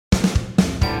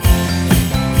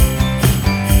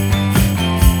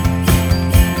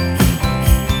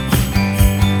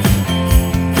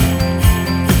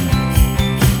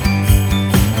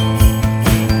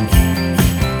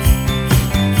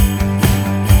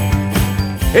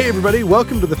Hey everybody,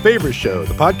 welcome to The Favorite Show,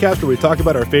 the podcast where we talk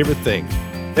about our favorite things.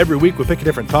 Every week we pick a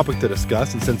different topic to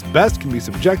discuss, and since best can be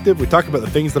subjective, we talk about the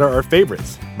things that are our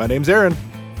favorites. My name's Aaron.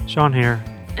 Sean here.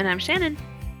 And I'm Shannon.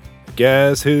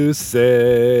 Guess who's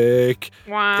sick?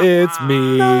 Wah, It's wah.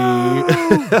 me. No.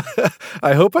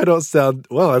 I hope I don't sound,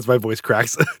 well, as my voice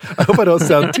cracks, I hope I don't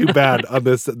sound too bad on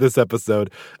this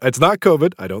episode. It's not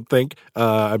COVID, I don't think.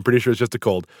 I'm pretty sure it's just a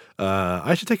cold.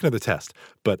 I should take another test.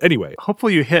 But anyway.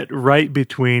 Hopefully you hit right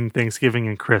between Thanksgiving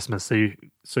and Christmas,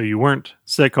 so you weren't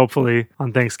sick, hopefully,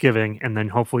 on Thanksgiving, and then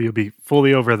hopefully you'll be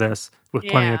fully over this with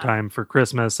plenty of time for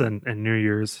Christmas and New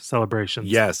Year's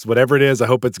celebrations. Yes, whatever it is, I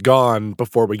hope it's gone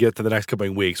before we get to the next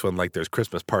coming weeks when there's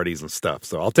Christmas parties and stuff.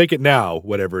 So I'll take it now,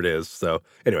 whatever it is. So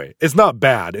anyway, it's not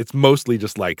bad. It's mostly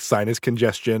just sinus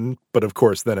congestion, but of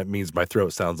course then it means my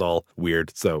throat sounds all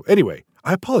weird. So anyway,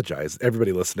 I apologize,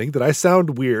 everybody listening, that I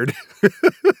sound weird.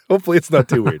 Hopefully it's not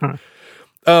too weird.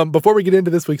 Before we get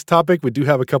into this week's topic, we do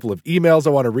have a couple of emails I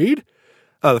want to read.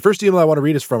 The first email I want to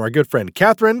read is from our good friend,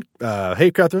 Catherine. Hey,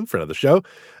 Catherine, friend of the show.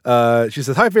 She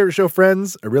says, "Hi, favorite show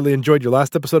friends. I really enjoyed your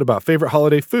last episode about favorite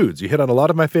holiday foods. You hit on a lot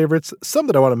of my favorites. Some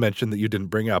that I want to mention that you didn't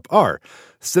bring up are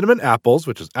cinnamon apples,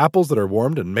 which is apples that are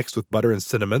warmed and mixed with butter and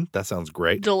cinnamon. That sounds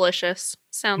great. Delicious.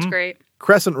 Sounds great.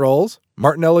 Crescent rolls,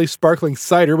 Martinelli sparkling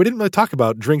cider. We didn't really talk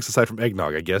about drinks aside from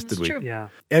eggnog, I guess, That's did we? true. Yeah.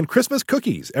 And Christmas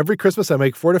cookies. Every Christmas I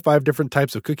make 4 to 5 different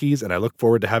types of cookies, and I look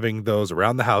forward to having those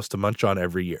around the house to munch on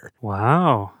every year.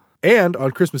 Wow. And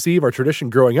on Christmas Eve, our tradition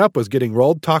growing up was getting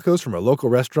rolled tacos from a local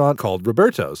restaurant called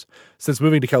Roberto's. Since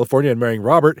moving to California and marrying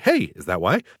Robert, hey, is that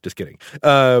why? Just kidding.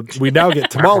 We now get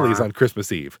tamales on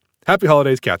Christmas Eve. Happy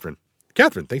holidays, Catherine.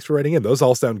 Catherine, thanks for writing in. Those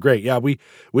all sound great. Yeah, we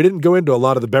didn't go into a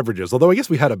lot of the beverages, although I guess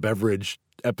we had a beverage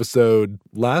episode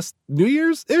last New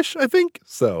Year's-ish, I think.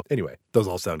 So anyway, those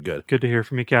all sound good. Good to hear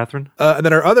from you, Catherine. And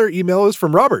then our other email is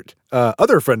from Robert,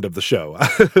 other friend of the show,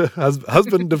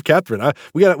 husband of Catherine.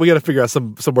 We got to figure out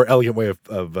some more elegant way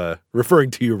of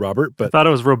referring to you, Robert. I But thought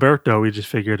it was Roberto, we just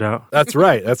figured out. that's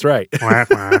right. That's right. Wah,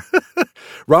 wah.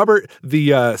 Robert,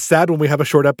 the sad when we have a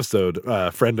short episode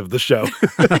friend of the show.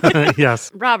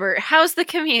 Yes. Robert, how's the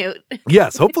commute?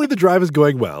 Yes, hopefully the drive is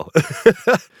going well.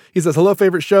 He says, "Hello,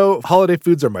 favorite show. Holiday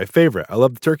foods are my favorite. I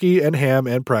love the turkey and ham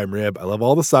and prime rib. I love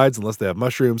all the sides unless they have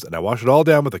mushrooms, and I wash it all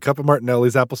down with a cup of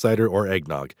Martinelli's apple cider or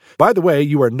eggnog. By the way,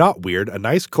 you are not weird. A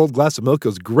nice cold glass of milk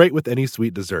goes great with any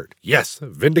sweet dessert." Yes,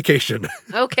 vindication.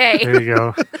 Okay. There you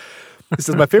go. He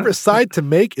says, "My favorite side to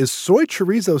make is soy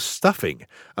chorizo stuffing.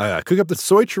 Cook up the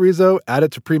soy chorizo, add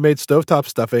it to pre-made stovetop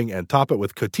stuffing, and top it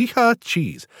with cotija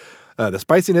cheese. The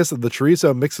spiciness of the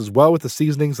chorizo mixes well with the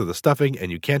seasonings of the stuffing,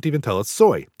 and you can't even tell it's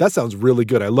soy. That sounds really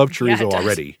good. I love Yeah, chorizo it does.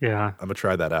 already. Yeah. I'm going to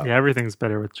try that out. Yeah, everything's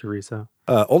better with chorizo.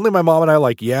 Only my mom and I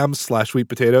like yams/sweet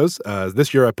potatoes.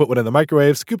 This year I put one in the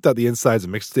microwave, scooped out the insides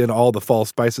and mixed in all the fall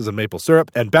spices and maple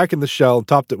syrup, and back in the shell and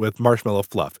topped it with marshmallow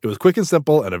fluff. It was quick and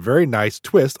simple and a very nice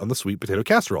twist on the sweet potato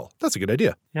casserole. That's a good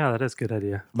idea. Yeah, that is a good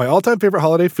idea. My all-time favorite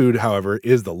holiday food, however,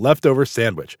 is the leftover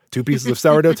sandwich. 2 pieces of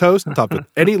sourdough toast, topped with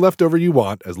any leftover you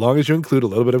want, as long as you include a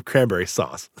little bit of cranberry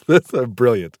sauce. That's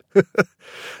brilliant.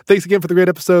 Thanks again for the great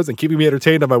episodes and keeping me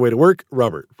entertained on my way to work,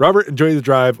 Robert. Robert, enjoy the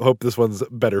drive. Hope this one's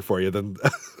better for you than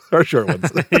our short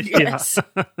ones. Yes.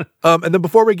 And then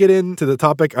before we get into the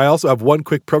topic, I also have one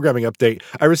quick programming update.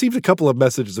 I received a couple of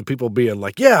messages of people being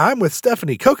like, "Yeah, I'm with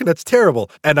Stephanie. Coconut's terrible."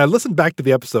 And I listened back to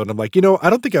the episode and I'm like, I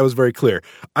don't think I was very clear.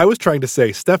 I was trying to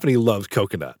say Stephanie loves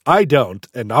coconut. I don't,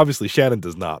 and obviously Shannon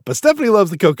does not, but Stephanie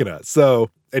loves the coconut. So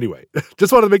anyway,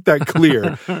 just wanted to make that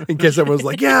clear in case everyone's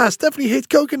like, "Yeah, Stephanie hates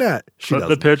coconut." She Put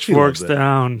the doesn't. She pitchforks loves it.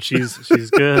 down. She's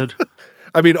good.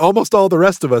 I mean, almost all the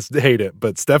rest of us hate it,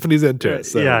 but Stephanie's into it.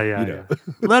 So, yeah.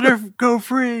 Let her go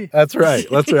free. That's right.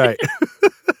 That's right.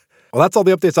 Well, that's all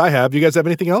the updates I have. Do you guys have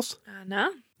anything else?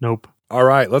 No. Nope. All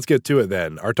right, let's get to it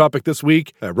then. Our topic this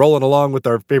week, rolling along with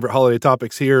our favorite holiday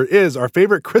topics here, is our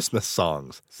favorite Christmas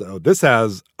songs. So this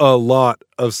has a lot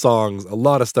of songs, a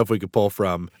lot of stuff we could pull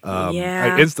from.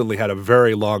 Yeah. I instantly had a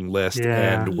very long list,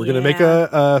 Yeah. and we're going to make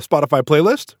a Spotify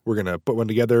playlist. We're going to put one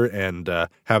together and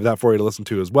have that for you to listen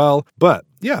to as well. But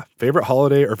yeah, favorite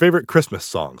holiday or favorite Christmas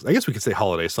songs. I guess we could say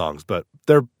holiday songs, but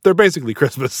they're basically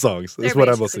Christmas songs. Is They're what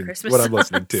I'm basically listening. Christmas What I'm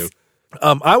listening to.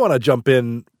 I want to jump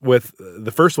in with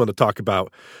the first one to talk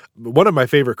about. One of my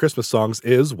favorite Christmas songs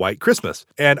is White Christmas.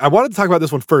 And I wanted to talk about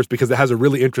this one first because it has a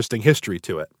really interesting history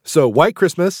to it. So White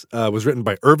Christmas was written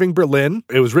by Irving Berlin.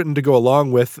 It was written to go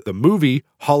along with the movie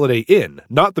Holiday Inn,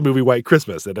 not the movie White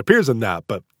Christmas. It appears in that,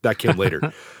 but that came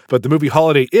later. But the movie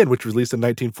Holiday Inn, which was released in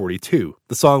 1942.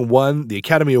 The song won the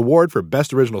Academy Award for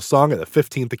Best Original Song at the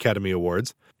 15th Academy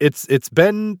Awards. it's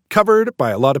been covered by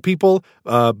a lot of people,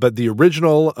 but the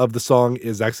original of the song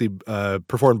is actually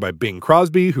performed by Bing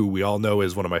Crosby, who we all know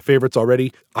is one of my favorites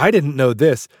already. I didn't know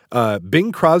this.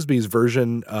 Bing Crosby's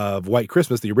version of White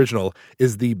Christmas, the original,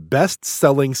 is the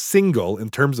best-selling single in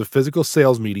terms of physical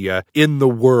sales media in the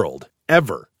world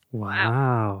ever.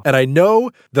 Wow. And I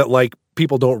know that, like,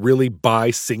 people don't really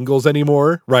buy singles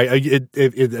anymore, right? It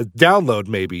download,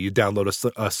 maybe you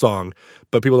download a song,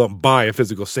 but people don't buy a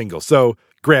physical single. So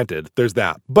granted, there's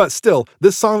that. But still,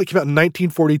 this song that came out in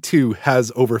 1942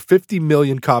 has over 50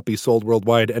 million copies sold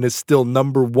worldwide and is still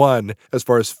number one as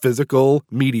far as physical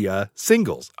media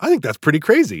singles. I think that's pretty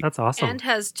crazy. That's awesome. And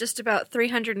has just about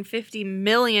 350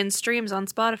 million streams on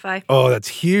Spotify. Oh, that's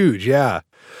huge. Yeah.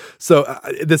 So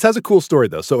this has a cool story,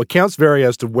 though. So accounts vary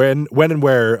as to when and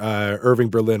where Irving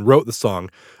Berlin wrote the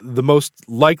song. The most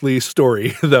likely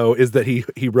story, though, is that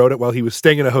he wrote it while he was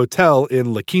staying in a hotel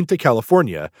in La Quinta,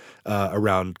 California,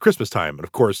 around Christmas time. And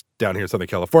of course, down here in Southern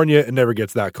California, it never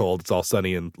gets that cold. It's all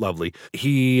sunny and lovely.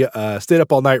 He stayed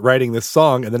up all night writing this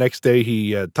song, and the next day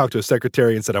he talked to his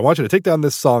secretary and said, "I want you to take down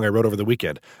this song I wrote over the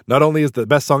weekend. Not only is it the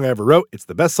best song I ever wrote, it's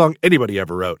the best song anybody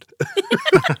ever wrote."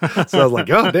 So I was like,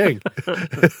 oh, dang.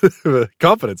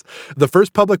 Confidence. The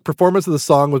first public performance of the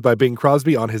song was by Bing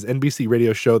Crosby on his NBC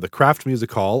radio show The Kraft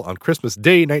Music Hall on Christmas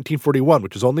Day 1941,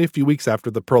 which was only a few weeks after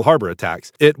the Pearl Harbor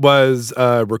attacks. It was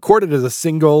recorded as a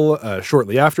single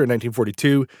shortly after in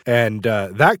 1942, and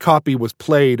that copy was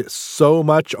played so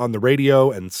much on the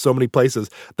radio and so many places,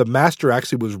 the master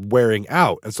actually was wearing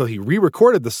out, and so he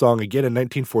re-recorded the song again in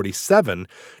 1947,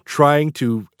 trying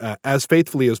to, as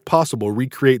faithfully as possible,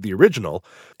 recreate the original,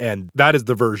 and that is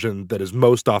the version that is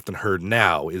most often heard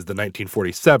now, is the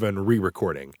 1947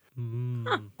 re-recording.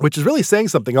 Which is really saying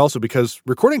something also, because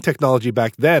recording technology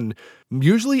back then,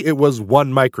 usually it was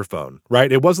one microphone,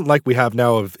 right? It wasn't like we have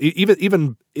now of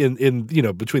even in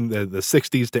between the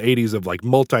 60s to 80s of like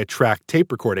multi-track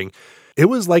tape recording. It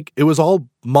was all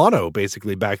mono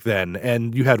basically back then,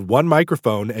 and you had one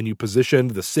microphone and you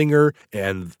positioned the singer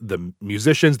and the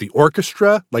musicians, the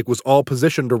orchestra, like was all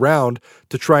positioned around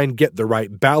to try and get the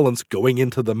right balance going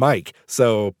into the mic.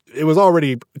 So it was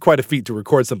already quite a feat to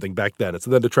record something back then. And so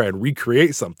then to try and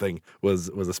recreate something was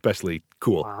especially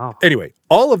cool. Wow. Anyway,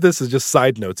 all of this is just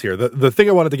side notes here. The thing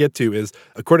I wanted to get to is,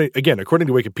 according to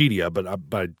Wikipedia,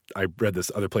 but I read this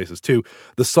other places too,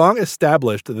 the song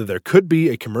established that there could be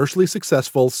a commercially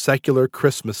successful secular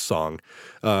Christmas song.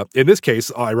 In this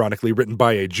case, ironically, written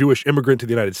by a Jewish immigrant to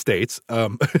the United States.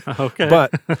 Okay.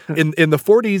 But in the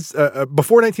 40s,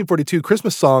 before 1942,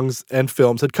 Christmas songs and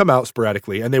films had come out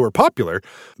sporadically, and they were popular.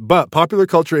 But popular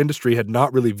culture industry had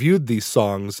not really viewed these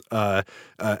songs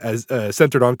as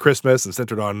centered on Christmas and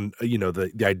centered on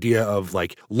the idea of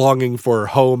like longing for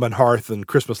home and hearth and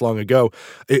Christmas long ago.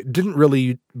 It didn't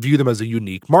really view them as a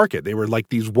unique market. They were like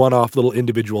these one-off little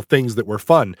individual things that were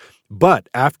fun. But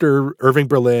after Irving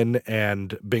Berlin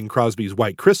and Bing Crosby's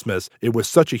White Christmas, it was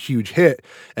such a huge hit,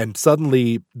 and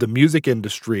suddenly the music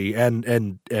industry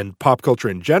and pop culture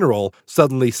in general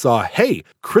suddenly saw, hey,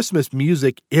 Christmas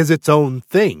music is its own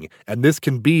thing, and this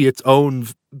can be its own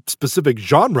specific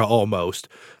genre almost.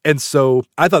 And so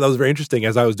I thought that was very interesting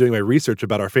as I was doing my research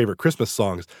about our favorite Christmas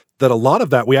songs, that a lot of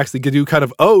that we actually do kind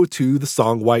of owe to the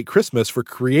song White Christmas for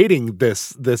creating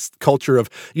this culture of,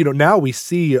 now we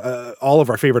see all of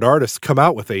our favorite artists come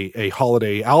out with a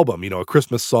holiday album, a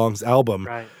Christmas songs album.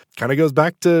 Right. Kind of goes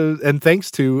back to and thanks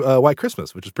to White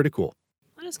Christmas, which is pretty cool.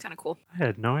 That is kind of cool. I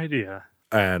had no idea.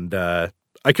 And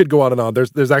I could go on and on.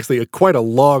 There's actually quite a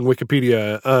long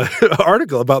Wikipedia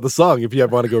article about the song if you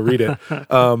ever want to go read it.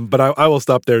 But I will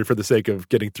stop there for the sake of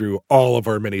getting through all of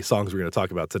our many songs we're going to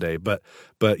talk about today. But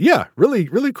yeah, really,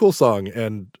 really cool song.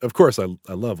 And of course,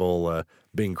 I love old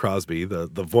Bing Crosby, the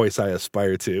voice I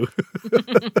aspire to.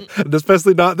 And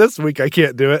especially not this week. I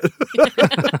can't do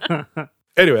it.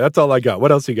 Anyway, that's all I got.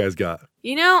 What else you guys got?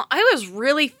 I was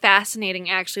really fascinating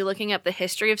actually looking up the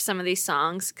history of some of these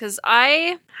songs, because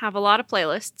I have a lot of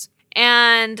playlists,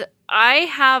 and I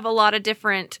have a lot of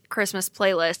different Christmas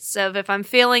playlists of if I'm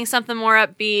feeling something more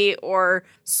upbeat or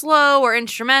slow or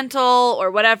instrumental or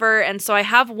whatever. And so I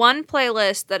have one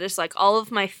playlist that is like all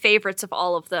of my favorites of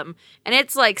all of them. And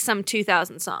it's like some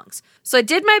 2,000 songs. So I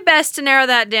did my best to narrow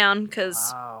that down,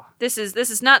 because this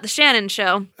is not the Shannon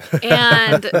show.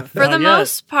 And for the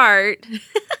most part,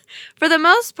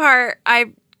 I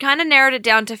kind of narrowed it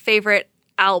down to favorite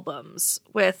albums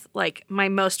with like my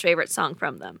most favorite song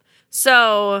from them.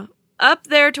 So up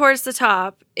there towards the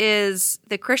top is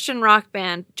the Christian rock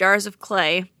band Jars of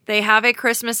Clay. They have a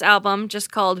Christmas album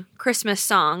just called Christmas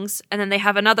Songs, and then they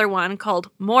have another one called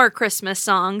More Christmas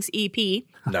Songs EP.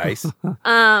 Nice.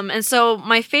 And so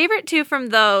my favorite two from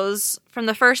those, from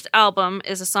the first album,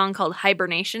 is a song called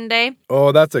Hibernation Day.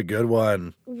 Oh, that's a good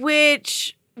one.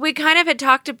 Which we kind of had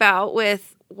talked about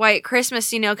with White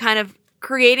Christmas, kind of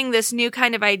creating this new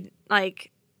kind of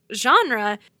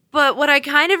genre. But what I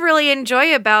kind of really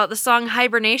enjoy about the song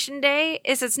Hibernation Day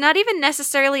is it's not even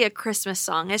necessarily a Christmas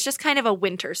song. It's just kind of a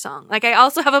winter song. I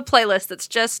also have a playlist that's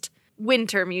just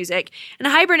winter music. And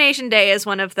Hibernation Day is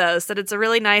one of those, that it's a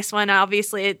really nice one.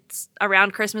 Obviously, it's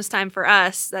around Christmas time for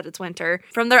us that it's winter.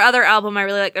 From their other album, I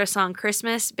really like their song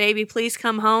Christmas, Baby Please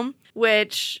Come Home,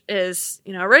 which is,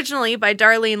 originally by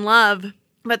Darlene Love.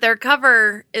 But their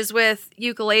cover is with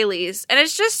ukuleles. And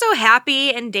it's just so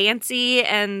happy and dancey.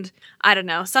 And I don't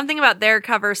know. Something about their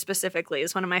cover specifically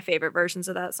is one of my favorite versions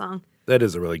of that song. That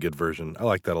is a really good version. I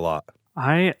like that a lot.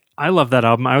 I love that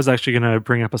album. I was actually going to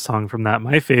bring up a song from that.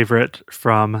 My favorite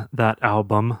from that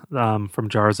album, from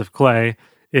Jars of Clay,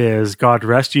 is God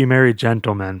Rest Ye Merry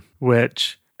Gentlemen,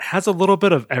 which has a little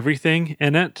bit of everything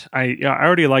in it. I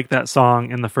already like that song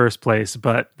in the first place,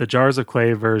 but the Jars of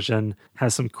Clay version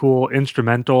has some cool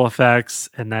instrumental effects,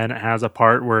 and then it has a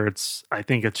part where I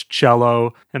think it's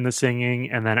cello and the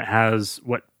singing, and then it has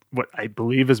what I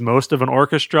believe is most of an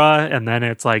orchestra, and then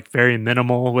it's very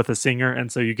minimal with a singer,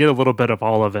 and so you get a little bit of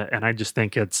all of it, and I just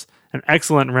think it's an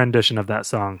excellent rendition of that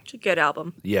song. It's a good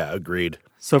album. Yeah, agreed.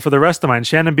 So for the rest of mine,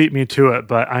 Shannon beat me to it,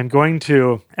 but I'm going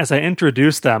to, as I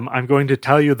introduce them, I'm going to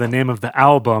tell you the name of the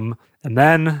album, and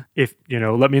then if,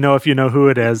 let me know if you know who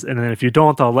it is, and then if you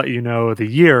don't, I'll let you know the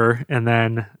year, and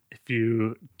then if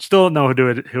you still don't know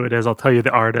who it is, I'll tell you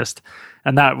the artist.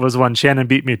 And that was when Shannon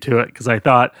beat me to it, because I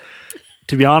thought,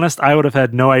 to be honest, I would have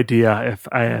had no idea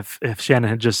if Shannon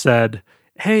had just said,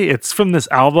 hey, it's from this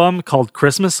album called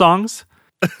Christmas Songs.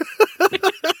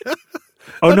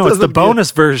 Oh, no, it's the bonus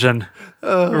version.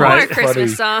 Right. More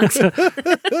Christmas songs.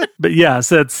 But yes,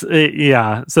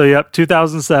 So, yep,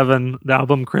 2007, the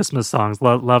album Christmas Songs.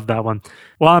 Love that one.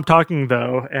 While I'm talking,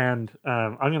 though, and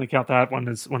I'm going to count that one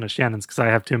as one of Shannon's because I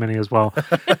have too many as well.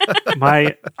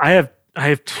 I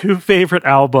have two favorite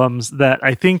albums that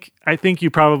I think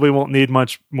you probably won't need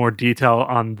much more detail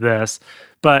on this,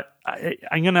 but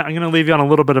I'm gonna leave you on a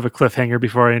little bit of a cliffhanger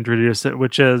before I introduce it,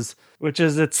 which is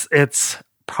it's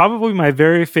probably my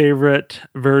very favorite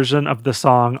version of the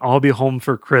song "I'll Be Home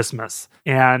for Christmas."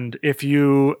 And if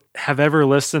you have ever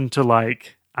listened to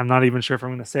I'm not even sure if I'm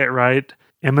going to say it right,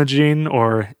 Imogen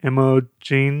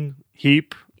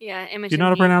Heap. Yeah, Imogen. Do you know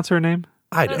how to pronounce her name?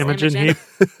 I don't. Imogen Heap.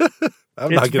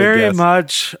 It's very guess.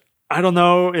 much, I don't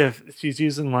know if she's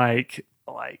using like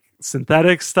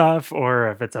synthetic stuff or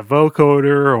if it's a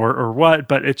vocoder or what,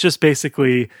 but it's just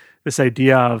basically this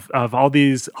idea of all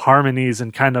these harmonies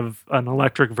and kind of an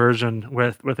electric version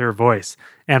with her voice.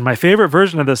 And my favorite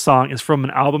version of this song is from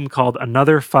an album called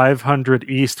Another 500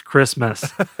 East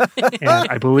Christmas. And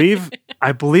I believe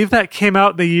that came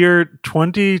out the year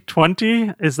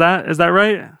 2020. Is that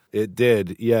right? It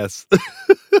did, yes.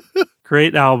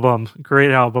 Great album.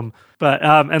 But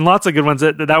and lots of good ones.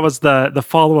 That was the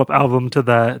follow-up album to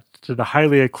the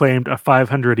highly acclaimed A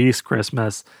 500 East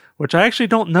Christmas, which I actually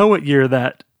don't know what year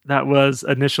that was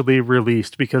initially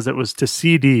released because it was to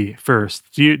CD first.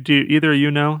 Do either of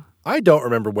you know? I don't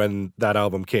remember when that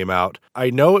album came out. I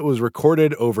know it was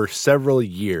recorded over several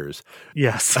years.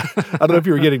 Yes. I don't know if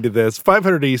you were getting to this.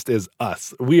 500 East is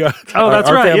us. We are. Oh, that's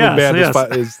our right. Family band yes.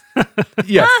 is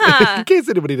yes. In case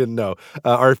anybody didn't know,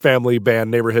 our family band,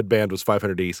 neighborhood band, was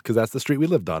 500 East because that's the street we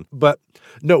lived on. But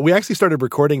no, we actually started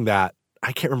recording that.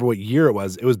 I can't remember what year it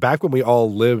was. It was back when we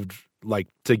all lived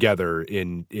together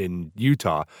in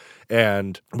Utah,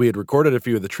 and we had recorded a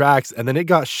few of the tracks, and then it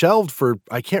got shelved for,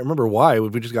 I can't remember why.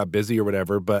 We just got busy or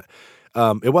whatever, but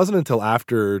it wasn't until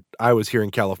after I was here in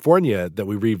California that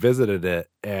we revisited it,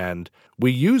 and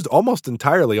we used almost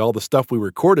entirely all the stuff we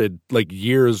recorded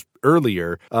years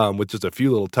earlier, with just a few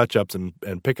little touch-ups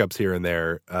and pickups here and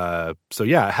there. So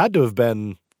yeah, it had to have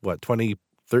been,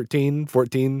 2013,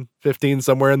 14, 15,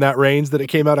 somewhere in that range that it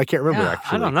came out. I can't remember,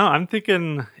 actually. I don't know. I'm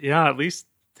thinking, at least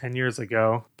 10 years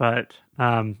ago. But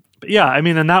yeah, I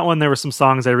mean, in that one, there were some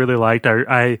songs I really liked.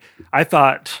 I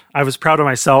thought I was proud of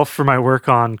myself for my work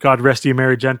on God Rest Ye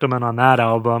Merry Gentlemen on that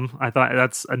album. I thought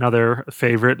that's another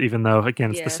favorite, even though,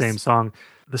 again, it's the same song.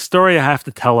 The story I have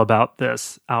to tell about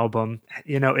this album,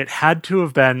 it had to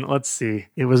have been, let's see,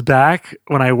 it was back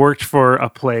when I worked for a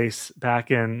place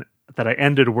that I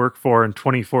ended work for in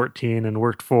 2014 and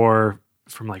worked for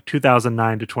from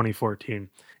 2009 to 2014.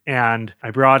 And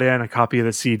I brought in a copy of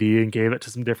the CD and gave it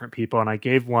to some different people. And I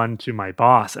gave one to my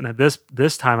boss. And at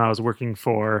this time, I was working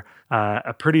for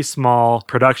a pretty small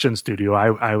production studio.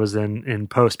 I was in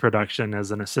post-production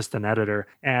as an assistant editor.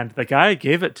 And the guy I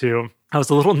gave it to, I was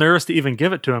a little nervous to even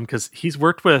give it to him because he's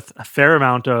worked with a fair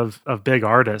amount of big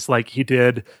artists. Like he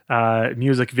did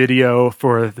music video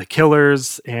for The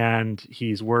Killers, and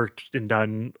he's worked and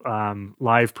done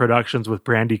live productions with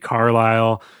Brandi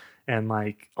Carlile and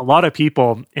like a lot of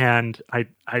people. And I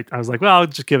was like, well, I'll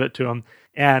just give it to him.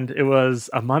 And it was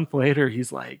a month later,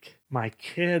 he's like, my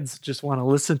kids just want to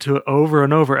listen to it over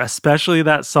and over, especially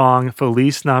that song,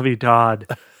 Feliz Navidad.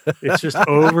 It's just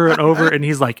over and over. And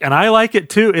he's like, and I like it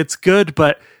too. It's good,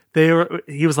 but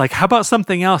he was like, how about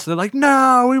something else? And they're like,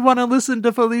 no, we want to listen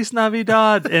to Feliz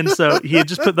Navidad. And so he had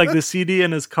just put like the CD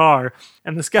in his car.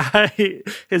 And this guy,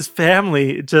 his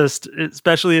family, just,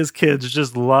 especially his kids,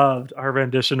 just loved our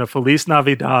rendition of Feliz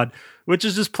Navidad, which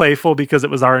is just playful because it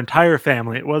was our entire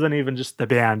family. It wasn't even just the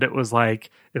band. It was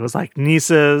like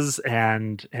nieces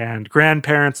and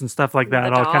grandparents and stuff like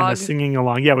that, all kind of singing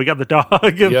along. Yeah, we got the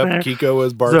dog in there. Kiko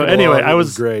was barking. So anyway, it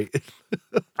was great.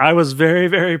 I was very,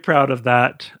 very proud of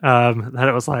that. That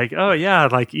it was like, oh yeah,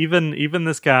 like even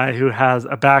this guy who has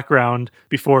a background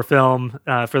before film,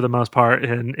 for the most part,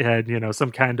 and some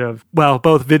kind of, well,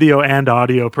 both video and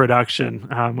audio production,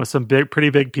 with some pretty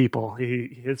big people.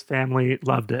 His family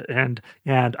loved it, and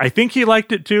I think he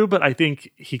liked it too. But I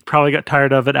think he probably got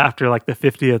tired of it after like the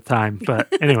 50th time. But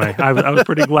anyway, I was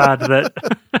pretty glad that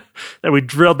that we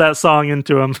drilled that song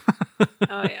into him.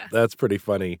 Oh yeah, that's pretty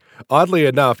funny. Oddly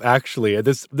enough, actually,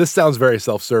 this sounds very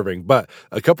self-serving, but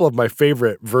a couple of my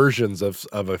favorite versions of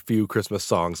a few Christmas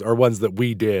songs are ones that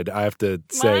we did. I have to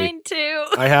say, mine too.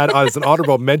 I had as an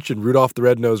honorable mention Rudolph the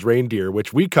Red-Nosed Reindeer,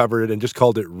 which we covered and just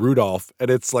called it Rudolph, and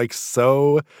it's like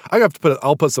so.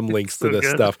 I'll put some links to this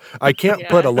stuff. I can't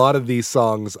put a lot of these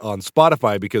songs on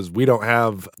Spotify because we don't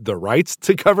have the rights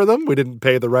to cover them. We didn't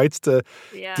pay the rights to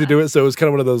do it, so it was kind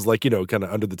of one of those like kind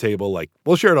of under the table. Like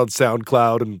we'll share it on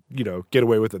SoundCloud and get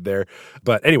away with it there.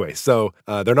 But anyway, so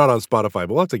they're not on Spotify, but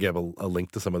we'll have to give a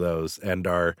link to some of those. And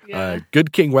our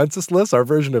Good King Wenceslas, our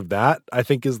version of that, I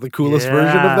think is the coolest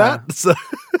version of that. So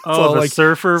the like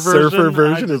surfer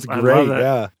version is great.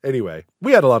 Yeah. Anyway,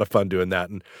 we had a lot of fun doing that,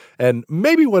 and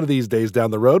maybe one of these days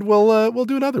down the road we'll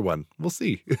do another one. We'll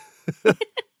see.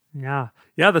 Yeah.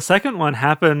 The second one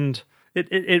happened.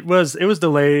 It was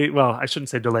delayed. Well, I shouldn't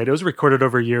say delayed. It was recorded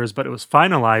over years, but it was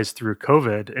finalized through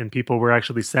COVID, and people were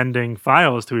actually sending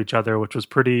files to each other, which was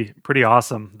pretty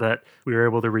awesome that we were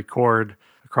able to record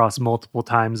across multiple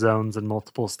time zones and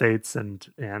multiple states, and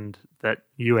that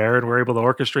you, Aaron, were able to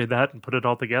orchestrate that and put it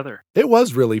all together. It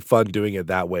was really fun doing it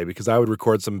that way because I would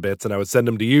record some bits and I would send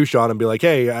them to you, Sean, and be like,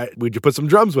 hey, would you put some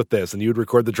drums with this? And you would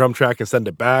record the drum track and send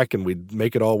it back, and we'd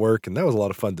make it all work. And that was a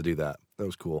lot of fun to do that. That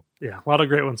was cool. Yeah, a lot of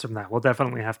great ones from that. We'll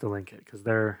definitely have to link it because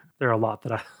there are a lot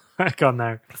that I like on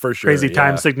there. For sure. Crazy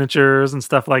time signatures and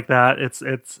stuff like that. It's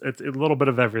a little bit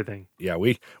of everything. Yeah,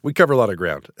 we cover a lot of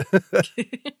ground.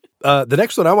 The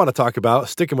next one I want to talk about,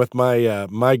 sticking with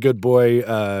my good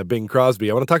boy Bing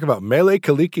Crosby, I want to talk about Mele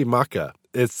Kalikimaka.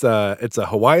 It's a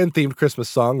Hawaiian-themed Christmas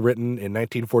song written in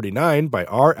 1949 by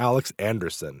R. Alex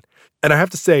Anderson. And I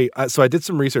have to say, so I did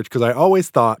some research because I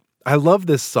always thought, I love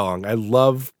this song. I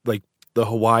love like the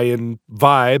Hawaiian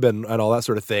vibe and all that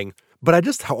sort of thing. But I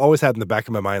just always had in the back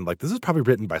of my mind, like, this is probably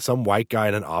written by some white guy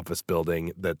in an office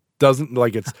building that doesn't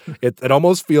like it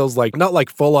almost feels like not like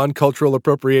full on cultural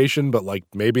appropriation, but like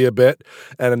maybe a bit.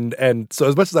 And so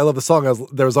as much as I love the song,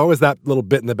 there was always that little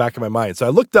bit in the back of my mind. So I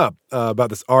looked up about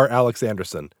this R. Alex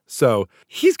Anderson. So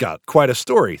he's got quite a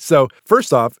story. So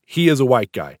first off, he is a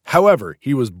white guy. However,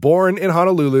 he was born in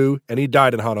Honolulu and he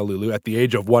died in Honolulu at the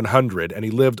age of 100, and he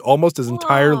lived almost his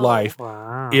entire life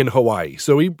in Hawaii.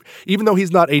 So even though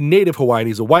he's not a native Hawaiian,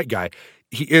 he's a white guy.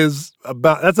 He is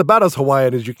that's about as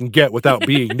Hawaiian as you can get without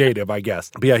being native, I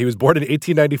guess. But yeah, he was born in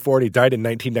 1894 and he died in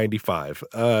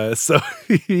 1995. So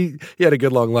he had a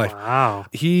good long life. Wow.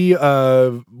 He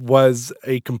was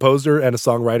a composer and a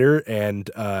songwriter, and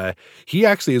he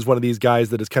actually is one of these guys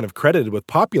that is kind of credited with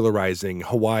popularizing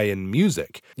Hawaiian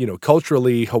music.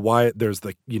 Culturally, Hawaii, there's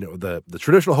the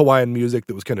traditional Hawaiian music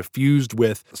that was kind of fused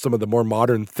with some of the more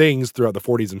modern things throughout the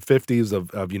 40s and 50s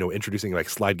of introducing like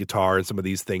slide guitar and some of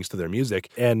these things to their music.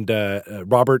 And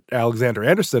Robert Alexander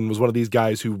Anderson was one of these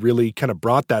guys who really kind of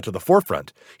brought that to the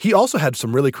forefront. He also had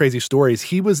some really crazy stories.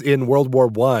 He was in World War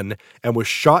I and was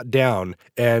shot down,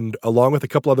 and along with a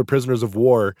couple other prisoners of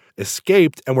war,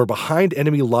 escaped and were behind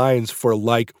enemy lines for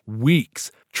like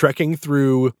weeks. trekking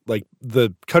through like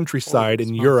the countryside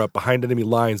in Europe behind enemy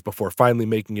lines before finally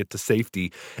making it to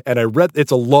safety. And I read,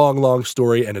 it's a long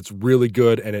story and it's really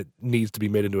good and it needs to be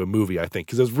made into a movie, I think,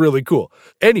 because it's really cool.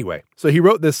 Anyway, so he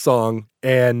wrote this song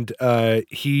and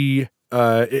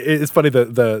it's funny,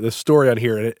 the story on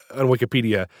here on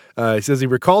Wikipedia, it says he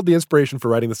recalled the inspiration for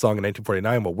writing the song in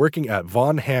 1949 while working at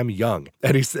Von Ham Young.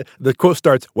 And the quote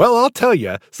starts, "Well, I'll tell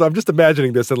you." So I'm just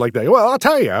imagining this and like that. "Well, I'll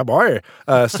tell you, boy.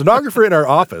 Stenographer in our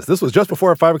office. This was just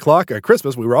before 5 o'clock at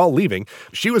Christmas. We were all leaving.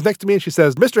 She was next to me and she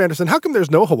says, 'Mr. Anderson, how come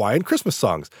there's no Hawaiian Christmas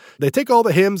songs? They take all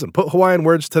the hymns and put Hawaiian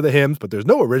words to the hymns, but there's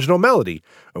no original melody.'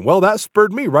 And well, that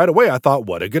spurred me right away. I thought,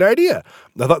 what a good idea.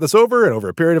 I thought this over, and over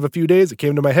a period of a few days, it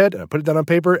came to my head, and I put it down on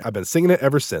paper. I've been singing it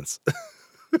ever since."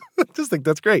 I just think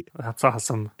that's great. That's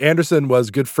awesome. Anderson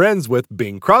was good friends with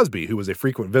Bing Crosby, who was a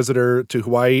frequent visitor to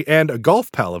Hawaii and a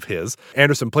golf pal of his.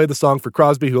 Anderson played the song for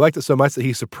Crosby, who liked it so much that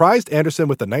he surprised Anderson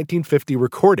with a 1950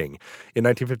 recording. In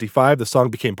 1955, the song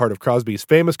became part of Crosby's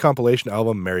famous compilation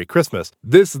album, Merry Christmas.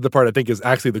 This is the part I think is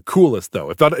actually the coolest, though.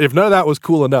 If none of that was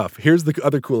cool enough, here's the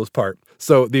other coolest part.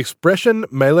 So the expression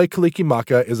Mele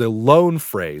Kalikimaka is a loan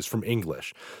phrase from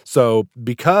English. So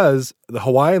because the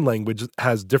Hawaiian language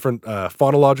has different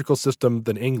phonological system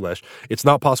than English, it's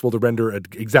not possible to render an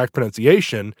exact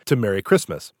pronunciation to Merry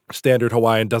Christmas. Standard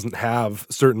Hawaiian doesn't have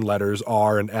certain letters,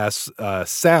 R and S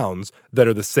sounds that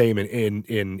are the same in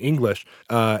English.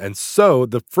 And so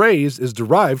the phrase is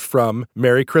derived from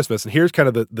Merry Christmas. And here's kind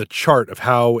of the chart of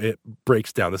how it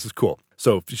breaks down. This is cool.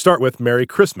 So if you start with Merry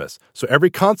Christmas, so every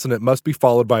consonant must be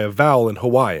followed by a vowel in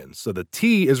Hawaiian. So the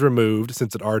T is removed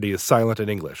since it already is silent in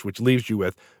English, which leaves you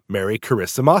with Merry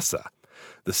Karisimasa.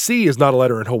 The C is not a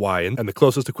letter in Hawaiian, and the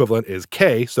closest equivalent is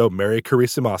K, so Merry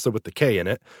Karisimasa with the K in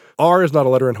it. R is not a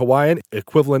letter in Hawaiian,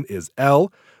 equivalent is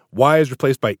L. Y is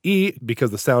replaced by E because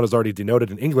the sound is already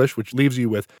denoted in English, which leaves you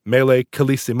with Mele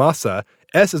Kalisimasa.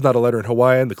 S is not a letter in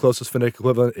Hawaiian. The closest phonetic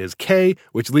equivalent is K,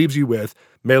 which leaves you with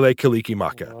Mele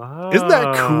Kalikimaka. Wow. Isn't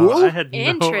that cool? I had no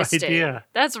Interesting. idea.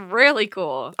 That's really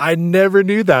cool. I never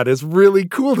knew that. It's really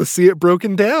cool to see it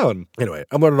broken down. Anyway,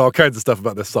 I'm learning all kinds of stuff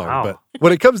about this song, Wow. but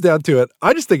when it comes down to it,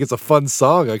 I just think it's a fun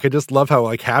song. Like, I just love how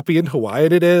like happy and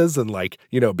Hawaiian it is, and like,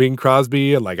 you know, Bing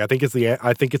Crosby, and like I think it's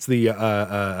the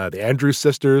Andrews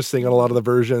sisters singing a lot of the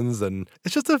versions, and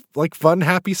it's just a like fun,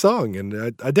 happy song,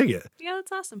 and I dig it. Yeah,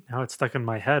 that's awesome. Now it's stuck in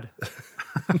my head.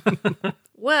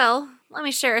 Well, let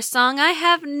me share a song I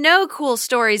have no cool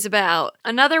stories about.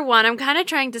 Another one, I'm kind of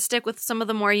trying to stick with some of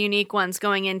the more unique ones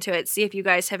going into it, see if you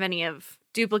guys have any of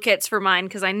duplicates for mine,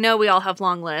 because I know we all have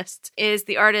long lists, is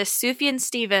the artist Sufjan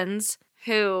Stevens,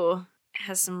 who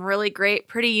has some really great,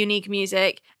 pretty unique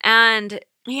music, and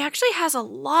he actually has a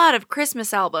lot of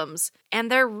Christmas albums, and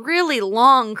they're really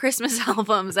long Christmas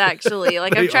albums, actually.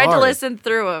 Like, I've tried to listen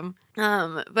through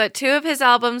them. But two of his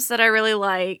albums that I really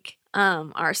like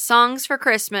are Songs for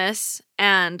Christmas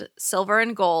and Silver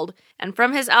and Gold. And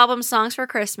from his album Songs for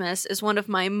Christmas is one of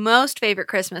my most favorite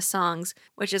Christmas songs,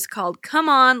 which is called Come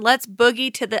On, Let's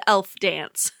Boogie to the Elf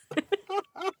Dance.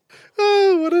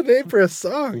 Oh, what a name for a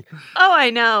song. Oh, I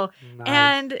know. Nice.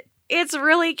 And it's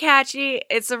really catchy.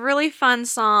 It's a really fun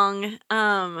song.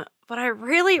 But I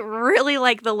really, really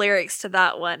like the lyrics to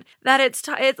that one. That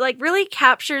it like really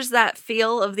captures that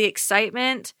feel of the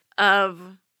excitement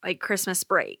of like Christmas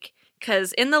break.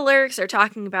 Because in the lyrics, they're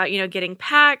talking about, you know, getting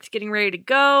packed, getting ready to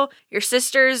go. Your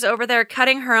sister's over there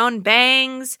cutting her own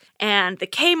bangs, and the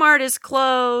Kmart is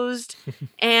closed.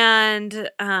 And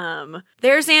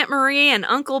there's Aunt Marie and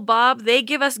Uncle Bob. They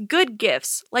give us good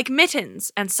gifts like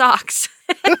mittens and socks.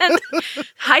 And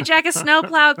hijack a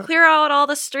snowplow, clear out all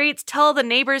the streets, tell the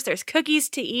neighbors there's cookies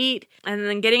to eat, and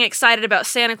then getting excited about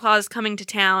Santa Claus coming to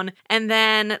town. And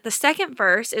then the second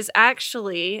verse is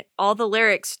actually all the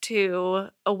lyrics to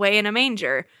Away in a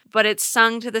Manger, but it's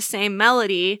sung to the same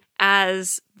melody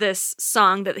as this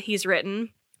song that he's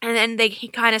written. And then they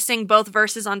kind of sing both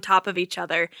verses on top of each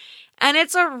other. And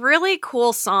it's a really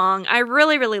cool song. I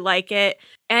really, really like it.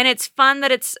 And it's fun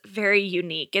that it's very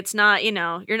unique. It's not, you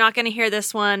know, you're not going to hear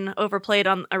this one overplayed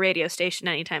on a radio station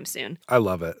anytime soon. I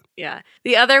love it. Yeah.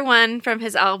 The other one from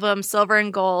his album, Silver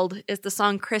and Gold, is the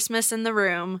song Christmas in the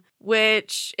Room,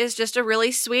 which is just a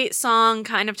really sweet song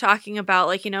kind of talking about,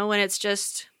 like, you know, when it's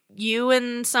just you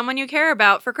and someone you care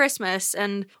about for Christmas,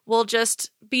 and we'll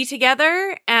just be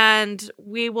together and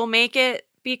we will make it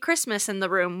be Christmas in the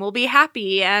room. We'll be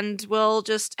happy and we'll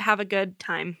just have a good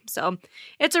time. So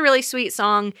it's a really sweet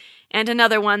song, and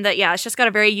another one that, yeah, it's just got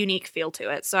a very unique feel to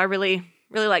it. So I really,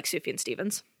 really like Sufjan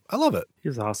Stevens. I love it.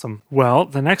 He's awesome. Well,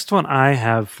 the next one I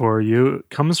have for you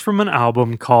comes from an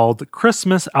album called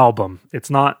Christmas Album.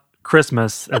 It's not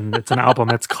Christmas, and it's an album.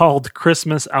 It's called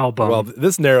Christmas Album. Well,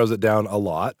 this narrows it down a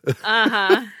lot.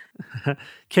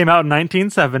 Came out in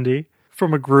 1970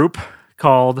 from a group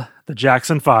called the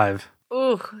Jackson 5.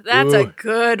 Ooh, that's a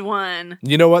good one.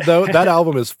 You know what, though? That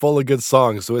album is full of good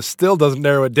songs, so it still doesn't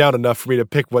narrow it down enough for me to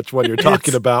pick which one you're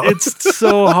talking about. It's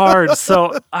so hard.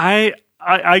 So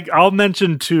I'll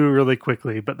mention two really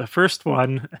quickly, but the first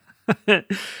one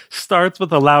starts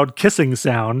with a loud kissing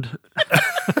sound,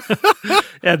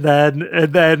 and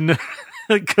then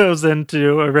it goes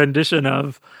into a rendition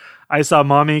of "I Saw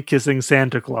Mommy Kissing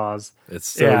Santa Claus." It's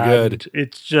so good.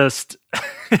 It's just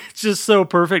so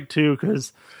perfect too,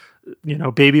 because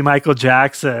baby Michael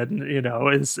Jackson,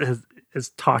 is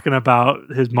talking about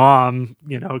his mom,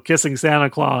 kissing Santa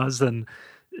Claus, and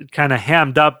kind of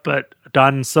hammed up, but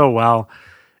done so well.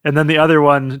 And then the other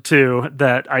one too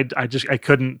that I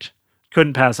couldn't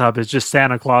pass up is just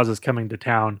Santa Claus is Coming to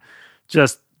Town.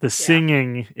 Just the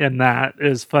singing in that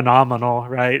is phenomenal,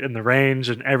 right? And the range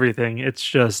and everything. It's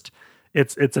just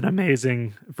it's an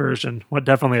amazing version.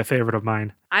 Definitely a favorite of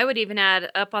mine. I would even add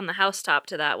Up on the Housetop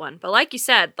to that one. But like you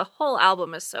said, the whole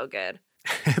album is so good.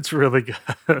 It's really good.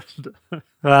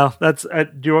 Well, that's.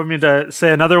 Do you want me to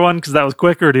say another one because that was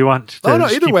quick, or do you want to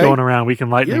just keep going around? We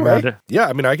can lighten around it. Yeah,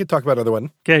 I mean, I could talk about another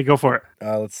one. Okay, go for it.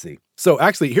 Let's see. So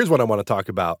actually, here's what I want to talk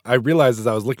about. I realized as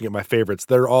I was looking at my favorites,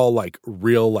 they're all like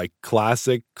real, like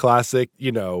classic.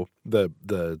 The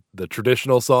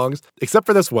traditional songs, except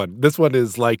for this one. This one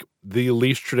is like the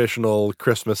least traditional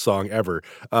Christmas song ever,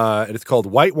 and it's called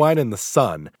 "White Wine in the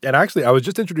Sun." And actually, I was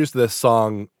just introduced to this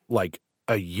song like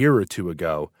a year or two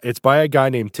ago. It's by a guy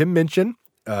named Tim Minchin.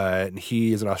 And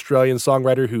he is an Australian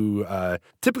songwriter who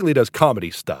typically does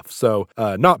comedy stuff. So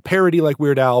not parody like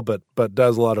Weird Al, but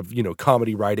does a lot of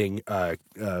comedy writing,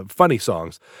 funny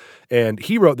songs. And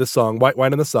he wrote this song, "White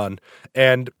Wine in the Sun,"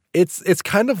 and it's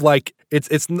kind of like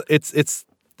it's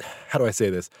how do I say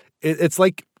this? It's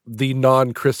like the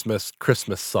non-Christmas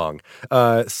song.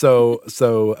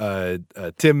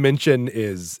 Tim Minchin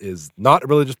is not a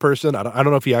religious person. I don't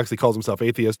know if he actually calls himself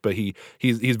atheist, but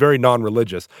he's very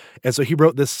non-religious. And so he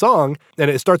wrote this song,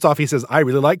 and it starts off, he says, "I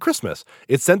really like Christmas.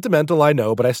 It's sentimental, I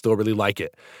know, but I still really like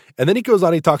it." And then he goes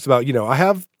on, he talks about, I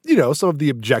have, some of the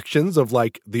objections of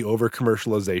like the over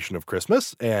commercialization of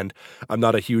Christmas. And I'm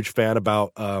not a huge fan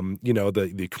about,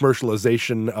 the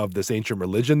commercialization of this ancient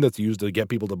religion that's used to get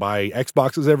people to buy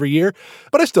Xboxes every year,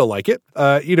 but I still like it.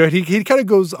 He kind of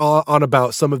goes on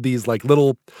about some of these like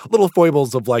little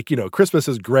foibles of like, Christmas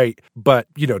is great, but,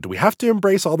 do we have to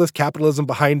embrace all this capitalism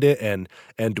behind it? And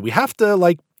do we have to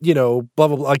like, blah, blah,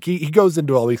 blah. Like he goes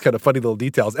into all these kind of funny little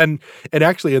details. And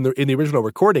actually in the original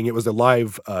recording, it was a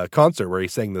live concert where he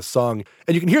sang this song,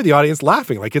 and you can hear the audience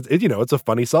laughing. Like it's a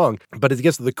funny song. But as he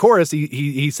gets to the chorus,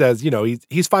 he says,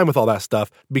 he's fine with all that stuff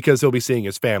because he'll be seeing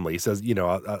his family. He says,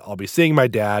 I'll be seeing my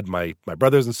dad, my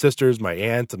brothers and sisters, my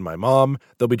aunt and my mom.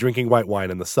 They'll be drinking white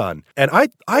wine in the sun. And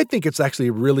I think it's actually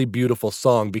a really beautiful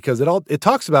song because it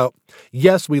talks about,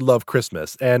 yes, we love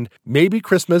Christmas, and maybe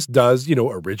Christmas does,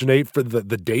 originate for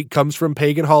the date comes from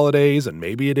pagan holidays, and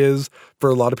maybe it is for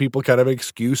a lot of people kind of an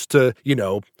excuse to,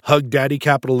 hug daddy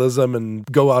capitalism and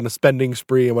go on a spending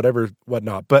spree and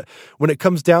whatnot. But when it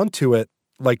comes down to it,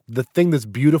 like the thing that's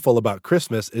beautiful about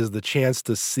Christmas is the chance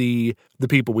to see the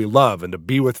people we love and to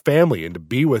be with family and to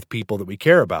be with people that we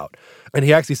care about. And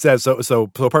he actually says, so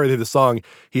partway through the song,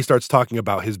 he starts talking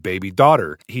about his baby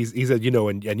daughter. He said,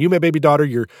 and you, my baby daughter,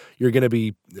 you're going to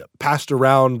be passed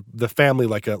around the family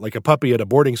like a puppy at a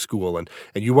boarding school, and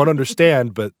you won't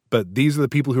understand, but these are the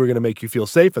people who are going to make you feel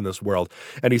safe in this world.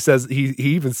 And he says, he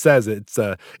even says it's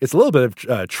a little bit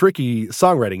of tricky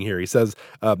songwriting here. He says,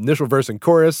 initial verse and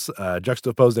chorus,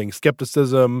 juxtaposing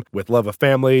skepticism with love of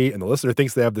family, and the listener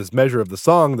thinks they have this measure of the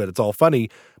song that it's all funny,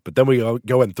 but then we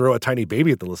go and throw a tiny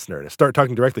baby at the listener and start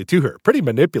talking directly to her. Pretty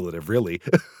manipulative, really.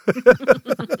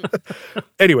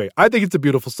 Anyway, I think it's a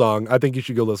beautiful song. I think you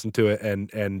should go listen to it.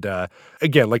 And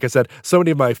again, like I said, so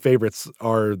many of my favorites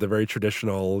are the very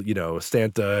traditional,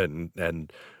 Santa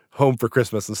and Home for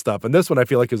Christmas and stuff. And this one I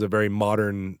feel like is a very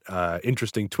modern,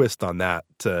 interesting twist on that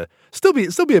to still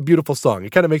be a beautiful song.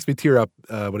 It kind of makes me tear up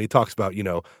when he talks about,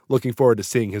 looking forward to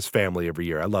seeing his family every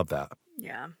year. I love that.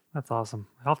 Yeah. That's awesome.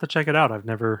 I'll have to check it out. I've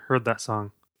never heard that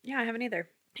song. Yeah, I haven't either.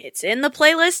 It's in the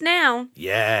playlist now.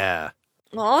 Yeah.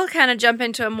 Well, I'll kind of jump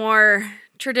into a more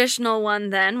traditional one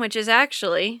then, which is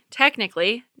actually,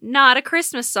 technically, not a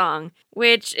Christmas song,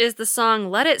 which is the song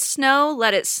Let It Snow,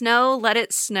 Let It Snow, Let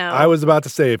It Snow. I was about to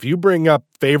say, if you bring up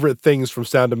favorite things from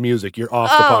Sound of Music, you're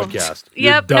off the podcast.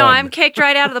 Yep, no, I'm kicked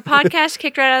right out of the podcast,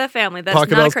 kicked right out of the family. That's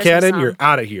Pocket not a Elves Christmas Canon, song. you're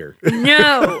out of here.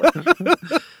 No.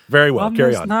 Very well.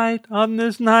 Carry on. On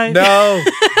this night. No.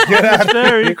 Get out of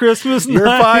Merry here. Christmas You're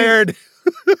night. fired.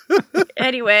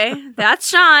 Anyway, that's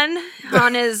Sean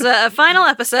on his final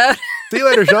episode. See you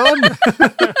later, Sean.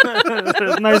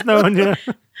 It's nice knowing you.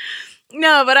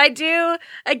 No, but I do,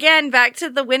 again, back to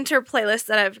the winter playlist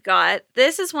that I've got.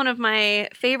 This is one of my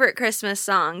favorite Christmas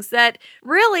songs that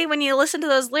really, when you listen to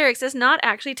those lyrics, is not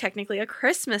actually technically a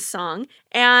Christmas song.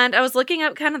 And I was looking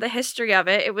up kind of the history of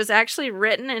it. It was actually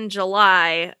written in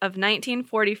July of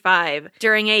 1945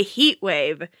 during a heat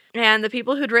wave. And the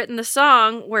people who'd written the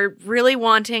song were really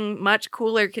wanting much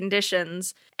cooler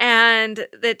conditions. And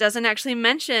it doesn't actually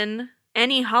mention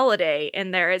any holiday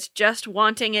in there. It's just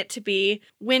wanting it to be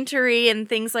wintry and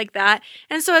things like that.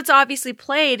 And so it's obviously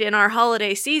played in our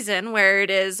holiday season where it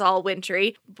is all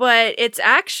wintry, but it's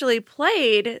actually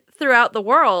played throughout the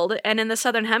world. And in the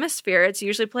Southern Hemisphere, it's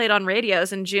usually played on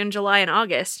radios in June, July, and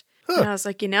August. And I was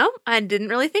like, I didn't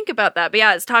really think about that. But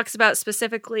yeah, it talks about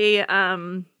specifically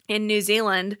in New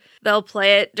Zealand, they'll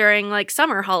play it during like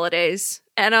summer holidays.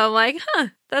 And I'm like,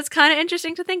 that's kind of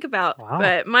interesting to think about. Wow.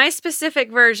 But my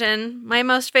specific version, my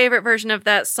most favorite version of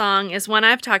that song is one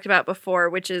I've talked about before,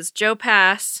 which is Joe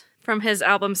Pass from his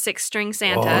album Six String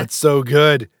Santa. Oh, it's so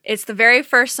good. It's the very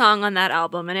first song on that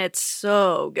album, and it's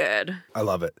so good. I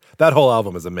love it. That whole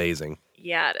album is amazing.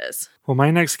 Yeah, it is. Well, my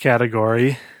next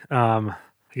category, I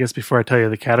guess before I tell you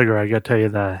the category, I got to tell you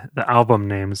the album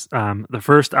names. The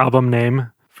first album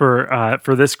name for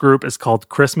this group is called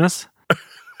Christmas.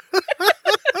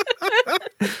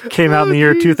 Came out in the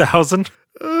year 2000.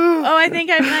 Oh, I think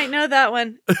I might know that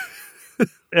one.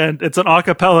 And it's an a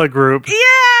cappella group. Yeah,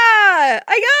 I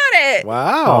got it.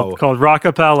 Wow. Called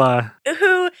Rockapella.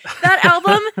 That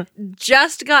album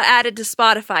just got added to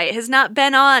Spotify. It has not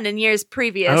been on in years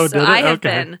previous. Oh, so did it? I have Okay.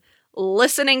 been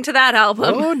listening to that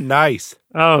album. Oh, nice.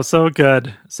 Oh, so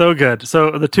good. So good.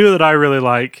 So the two that I really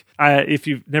like, if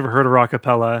you've never heard of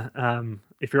Rockapella,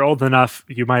 if you're old enough,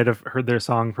 you might have heard their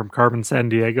song from Carmen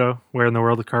Sandiego, Where in the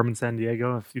World of Carmen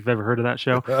Sandiego, if you've ever heard of that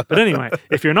show. But anyway,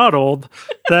 if you're not old,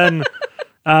 then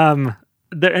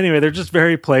they're just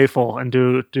very playful and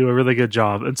do a really good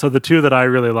job. And so the two that I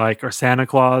really like are Santa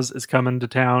Claus is Coming to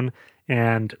Town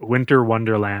and Winter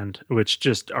Wonderland, which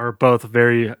just are both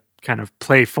very kind of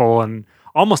playful and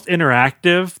almost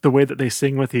interactive, the way that they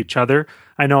sing with each other.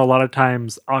 I know a lot of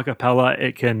times a cappella,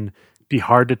 it can be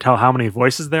hard to tell how many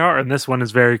voices there are, and this one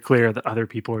is very clear that other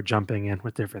people are jumping in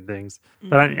with different things.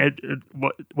 But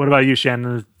what about you,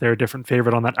 Shannon? Is there a different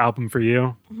favorite on that album for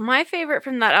you? My favorite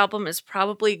from that album is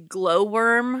probably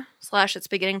Glowworm / It's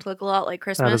Beginning to Look a Lot Like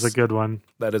Christmas. That is a good one.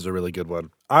 That is a really good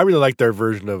one. I really like their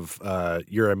version of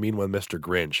You're a Mean One, Mr.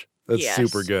 Grinch. That's Yes.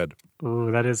 super good.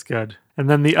 Ooh, that is good. And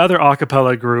then the other a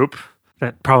cappella group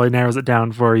that probably narrows it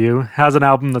down for you has an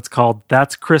album that's called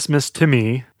That's Christmas to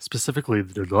Me, specifically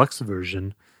the deluxe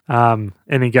version.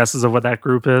 Any guesses of what that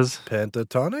group is?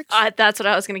 Pentatonics? That's what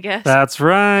I was going to guess. That's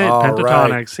right. All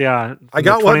Pentatonics, yeah. I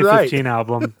got one right. 2015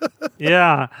 album.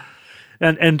 Yeah.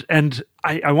 And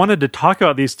I wanted to talk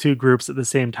about these two groups at the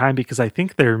same time because I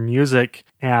think their music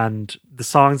and the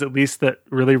songs, at least that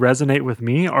really resonate with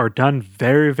me, are done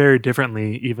very, very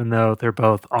differently, even though they're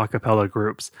both a cappella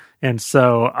groups. And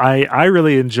so I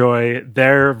really enjoy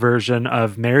their version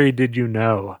of Mary Did You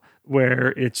Know,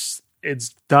 where it's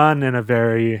done in a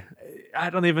very,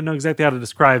 I don't even know exactly how to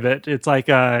describe it. It's like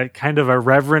a kind of a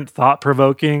reverent,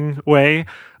 thought-provoking way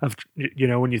of,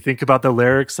 when you think about the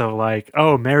lyrics of like,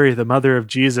 oh, Mary, the mother of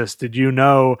Jesus, did you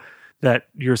know that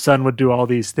your son would do all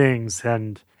these things?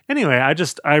 And anyway,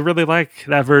 I really like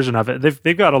that version of it.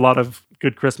 They've got a lot of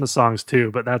good Christmas songs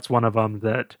too, but that's one of them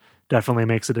that definitely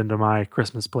makes it into my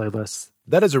Christmas playlist.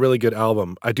 That is a really good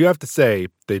album. I do have to say,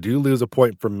 they do lose a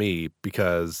point from me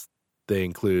because they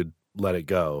include Let It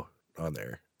Go on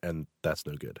there. And that's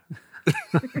no good.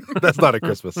 That's not a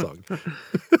Christmas song.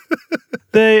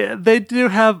 They do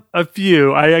have a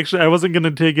few. I wasn't going to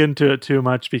dig into it too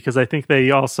much because I think they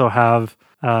also have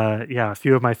a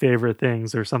few of my favorite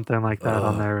things or something like that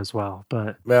on there as well.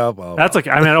 But that's okay.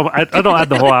 I mean, I don't add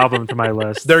the whole album to my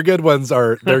list. Their good ones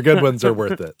are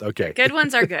worth it. Okay, Good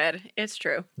ones are good. It's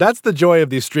true. That's the joy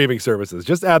of these streaming services.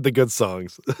 Just add the good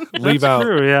songs. Leave out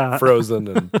true, yeah. Frozen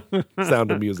and Sound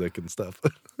of Music and stuff.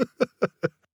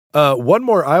 One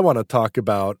more I want to talk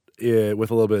about with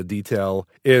a little bit of detail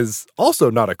is also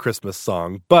not a Christmas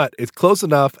song, but it's close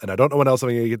enough, and I don't know when else I'm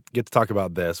going to get to talk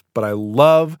about this, but I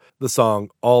love the song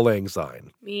Auld Lang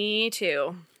Syne. Me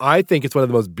too. I think it's one of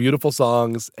the most beautiful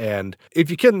songs, and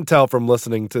if you couldn't tell from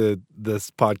listening to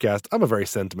this podcast, I'm a very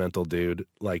sentimental dude.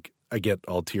 Like, I get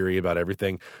all teary about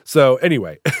everything. So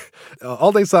anyway,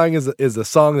 Auld Lang Syne is a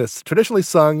song that's traditionally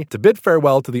sung to bid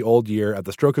farewell to the old year at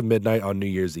the stroke of midnight on New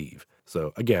Year's Eve.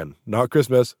 So again, not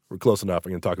Christmas. We're close enough.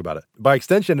 I'm going to talk about it. By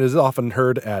extension, it is often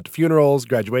heard at funerals,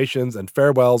 graduations, and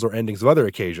farewells or endings of other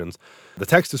occasions. The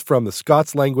text is from the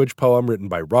Scots language poem written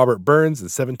by Robert Burns in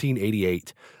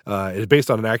 1788. It is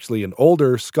based on an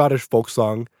older Scottish folk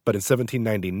song, but in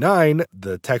 1799,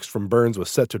 the text from Burns was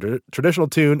set to a traditional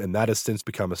tune, and that has since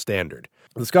become a standard.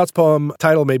 The Scots poem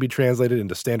title may be translated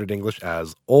into standard English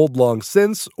as Old Long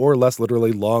Since, or less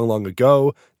literally Long Long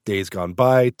Ago, Days Gone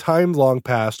By, Time Long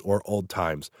Past, or Old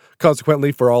Times.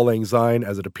 Consequently, For Auld Lang Syne,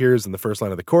 as it appears in the first line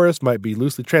of the chorus, might be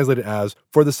loosely translated as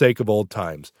For the Sake of Old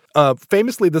Times.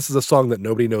 Famously, this is a song that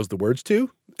nobody knows the words to.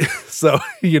 So,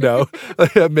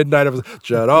 at midnight, it was,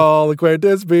 should all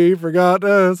acquaintance be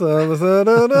forgotten?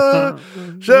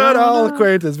 Should all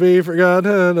acquaintance be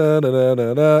forgotten?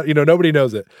 Nobody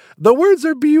knows it. The words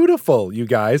are beautiful, you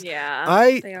guys. Yeah,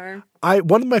 they are.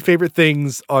 One of my favorite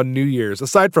things on New Year's,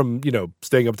 aside from,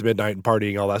 staying up to midnight and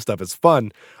partying, all that stuff, is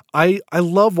fun. I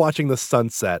love watching the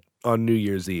sunset on New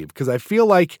Year's Eve because I feel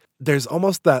like there's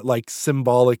almost that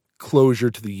symbolic closure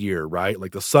to the year, right?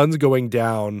 Like the sun's going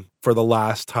down for the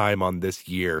last time on this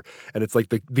year, and it's like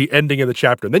the ending of the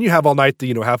chapter. And then you have all night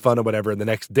to, have fun or whatever, and the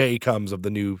next day comes of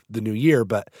the new year.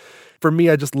 But for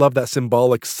me, I just love that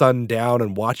symbolic sundown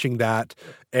and watching that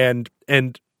and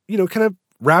kind of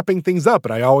wrapping things up.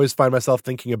 And I always find myself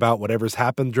thinking about whatever's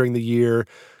happened during the year,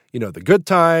 the good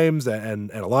times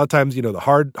and a lot of times, the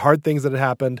hard things that had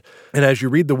happened. And as you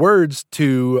read the words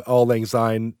to Auld Lang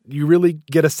Syne, you really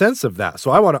get a sense of that.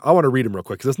 So I want to read them real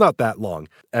quick because it's not that long.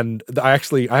 And I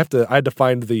had to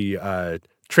find the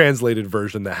translated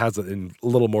version that has it in a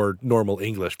little more normal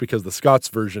English because the Scots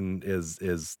version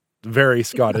is very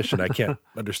Scottish and I can't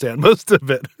understand most of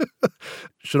it.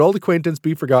 Should old acquaintance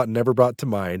be forgotten, never brought to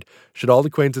mind? Should old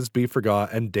acquaintance be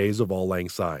forgot, and days of Auld Lang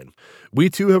Syne? We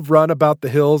too have run about the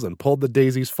hills and pulled the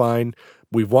daisies fine.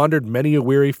 We've wandered many a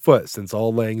weary foot since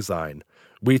Auld Lang Syne.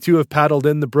 We too have paddled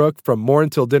in the brook from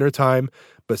morn till dinner time,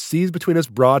 but seas between us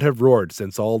broad have roared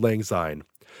since Auld Lang Syne.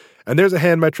 And there's a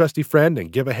hand, my trusty friend,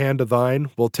 and give a hand to thine.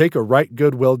 We'll take a right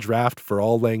goodwill draft for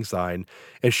Auld Lang Syne,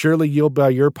 and surely you'll buy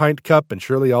your pint cup, and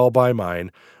surely I'll buy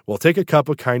mine. We'll take a cup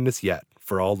of kindness yet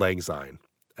for Auld Lang Syne.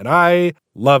 And I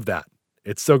love that.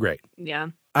 It's so great. Yeah.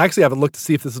 I actually haven't looked to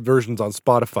see if this version's on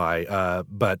Spotify,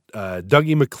 but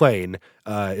Dougie MacLean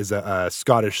is a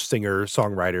Scottish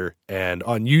singer-songwriter, and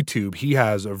on YouTube, he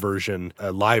has a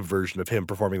live version of him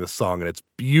performing the song, and it's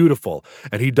beautiful.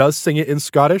 And he does sing it in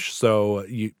Scottish, so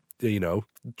you can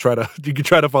try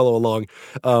to follow along.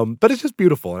 But it's just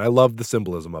beautiful, and I love the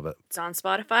symbolism of it. It's on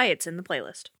Spotify. It's in the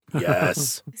playlist.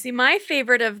 Yes. See, my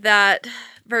favorite of that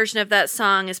version of that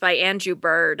song is by Andrew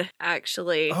Bird,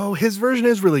 actually. Oh, his version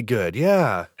is really good.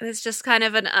 Yeah. It's just kind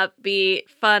of an upbeat,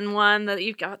 fun one that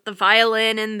you've got the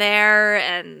violin in there,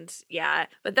 and yeah.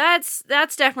 But that's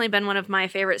definitely been one of my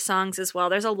favorite songs as well.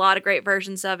 There's a lot of great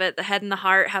versions of it. The Head and the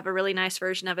Heart have a really nice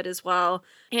version of it as well.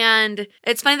 And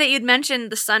it's funny that you'd mentioned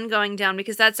the sun going down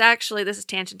because that's actually, this is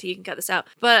tangent, you can cut this out,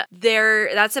 but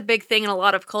that's a big thing in a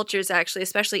lot of cultures actually,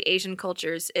 especially Asian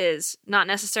cultures, is not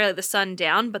necessarily the sun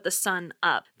down, but the sun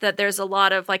up. That there's a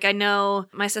lot of, I know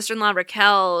my sister-in-law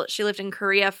Raquel, she lived in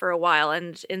Korea for a while,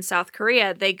 and in South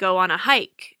Korea, they go on a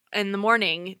hike in the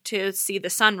morning to see the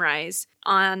sunrise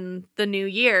on the new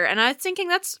year. And I was thinking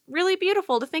that's really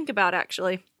beautiful to think about,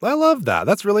 actually. I love that.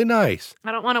 That's really nice.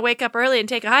 I don't want to wake up early and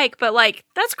take a hike, but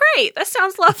that's great. That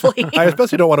sounds lovely. I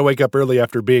especially don't want to wake up early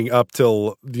after being up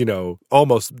till,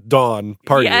 almost dawn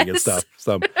partying and stuff.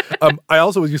 So I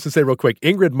also used to say real quick,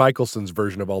 Ingrid Michaelson's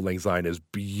version of Auld Lang Syne is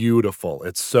beautiful.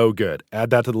 It's so good.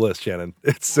 Add that to the list, Shannon.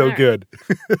 It's so good.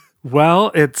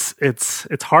 Well, it's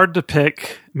hard to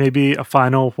pick maybe a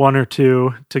final one or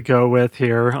two to go with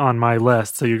here on my list.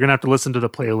 So you're going to have to listen to the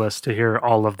playlist to hear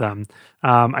all of them.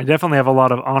 I definitely have a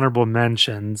lot of honorable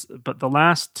mentions, but the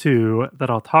last two that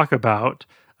I'll talk about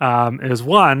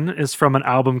is from an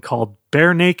album called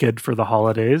Bare Naked for the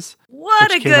Holidays.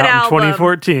 What a good album. In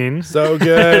 2014. So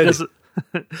good.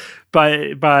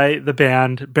 by the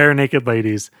band Bare Naked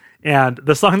Ladies. And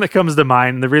the song that comes to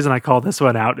mind, the reason I call this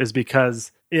one out is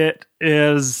because it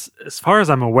is, as far as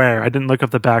I'm aware, I didn't look up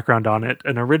the background on it,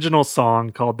 an original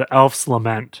song called The Elf's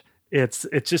Lament. It's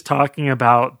just talking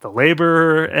about the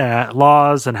labor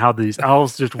laws and how these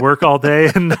elves just work all day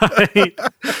and night.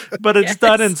 But it's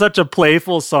done in such a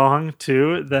playful song,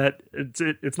 too, that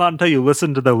it's not until you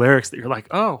listen to the lyrics that you're like,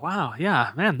 oh wow,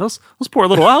 yeah, man, those poor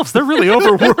little elves, they're really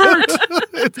overworked.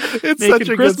 It's making such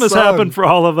a Christmas good song. happen for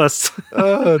all of us.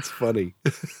 Oh, it's funny.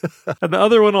 And the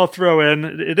other one I'll throw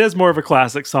in, it is more of a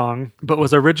classic song, but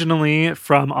was originally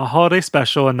from a holiday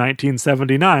special in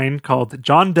 1979 called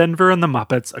John Denver and the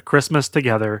Muppets, A Christmas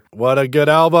Together. What a good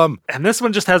album. And this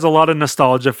one just has a lot of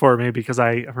nostalgia for me because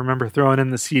I remember throwing in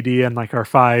the CD and like our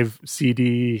 5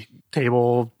 CD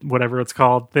table, whatever it's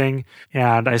called thing.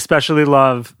 And I especially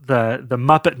love the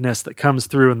Muppetness that comes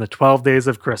through in the 12 Days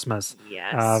of Christmas.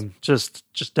 Yes.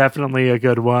 Just definitely a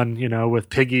good one, with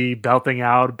Piggy belting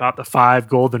out about the 5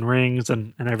 golden rings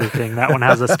and everything. That one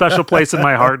has a special place in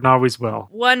my heart and always will.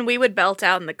 One we would belt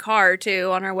out in the car,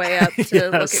 too, on our way up to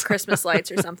look at Christmas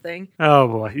lights or something. Oh,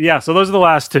 boy. Yeah, so those are the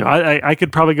last 2. I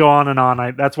could probably go on and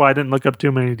on. That's why I didn't look up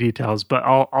too many details, but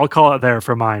I'll call it there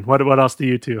for mine. What else do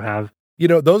you 2 have?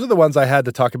 Those are the ones I had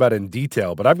to talk about in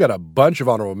detail, but I've got a bunch of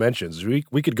honorable mentions. We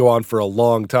could go on for a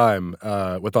long time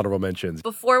with honorable mentions.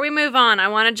 Before we move on, I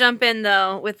want to jump in,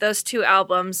 though, with those 2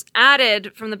 albums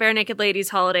added from the Bare Naked Ladies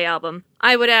holiday album.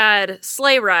 I would add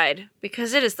Sleigh Ride,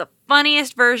 because it is the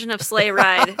funniest version of Sleigh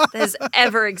Ride that has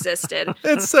ever existed.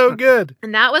 It's so good.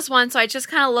 And that was one, so I just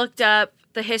kind of looked up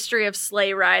the history of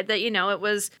Sleigh Ride, that, it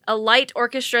was a light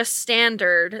orchestra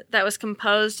standard that was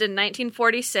composed in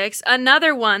 1946.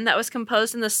 Another one that was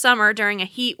composed in the summer during a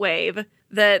heat wave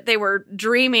that they were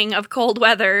dreaming of cold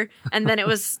weather. And then it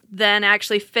was then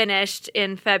actually finished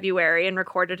in February and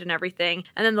recorded and everything.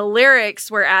 And then the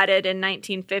lyrics were added in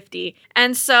 1950.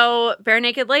 And so Bare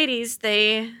Naked Ladies,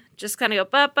 they just kind of go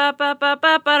ba ba ba ba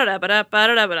ba ba da ba da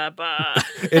ba da ba da ba.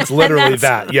 It's literally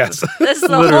that, yes. This is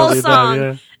the Literally whole that, song.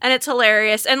 yeah. And it's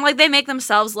hilarious. And they make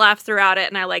themselves laugh throughout it,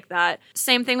 and I like that.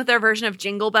 Same thing with their version of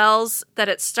Jingle Bells, that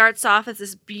it starts off as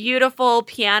this beautiful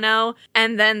piano,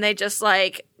 and then they just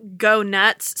go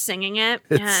nuts singing it.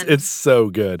 It's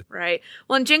so good. Right.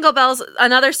 Well, in Jingle Bells,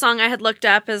 another song I had looked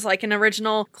up is an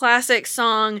original classic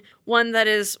song, one that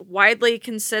is widely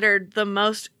considered the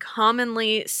most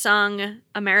commonly sung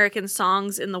American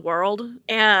songs in the world.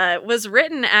 Was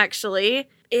written actually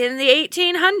in the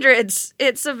 1800s.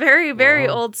 It's a very, very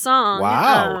old song.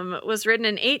 Wow. Was written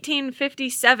in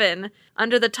 1857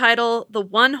 under the title The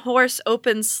One Horse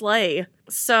Open Sleigh.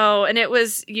 So, and it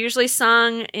was usually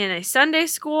sung in a Sunday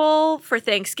school for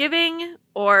Thanksgiving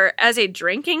or as a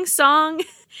drinking song.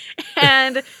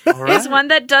 And it's one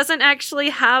that doesn't actually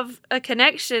have a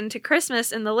connection to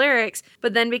Christmas in the lyrics,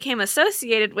 but then became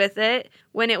associated with it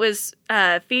when it was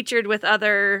featured with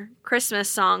other Christmas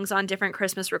songs on different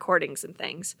Christmas recordings and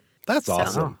things. That's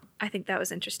awesome. I think that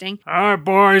was interesting. All right,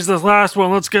 boys, this last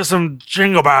one, let's get some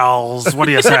jingle bells. What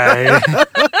do you say?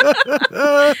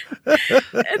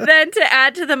 And then to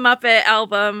add to the Muppet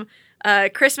album,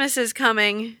 Christmas is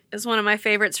Coming is one of my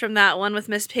favorites from that one, with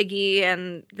Miss Piggy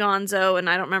and Gonzo, and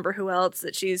I don't remember who else,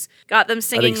 that she's got them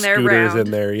singing their round. Scooter's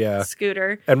in there, yeah.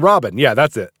 Scooter. And Robin, yeah,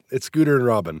 that's it. It's Scooter and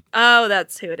Robin. Oh,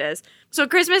 that's who it is. So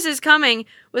Christmas is Coming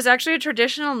was actually a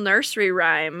traditional nursery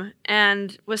rhyme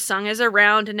and was sung as a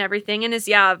round and everything, and is,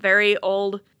 a very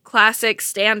old classic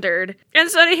standard. And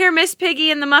so to hear Miss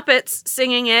Piggy and the Muppets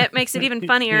singing it makes it even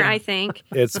funnier, I think.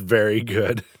 It's very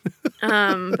good.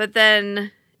 But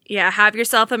then, Have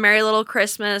Yourself a Merry Little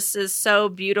Christmas is so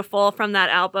beautiful from that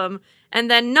album. And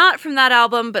then not from that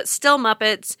album, but still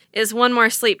Muppets, is One More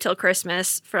Sleep Till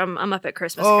Christmas from A Muppet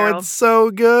Christmas Carol. Oh, it's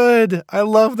so good. I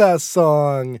love that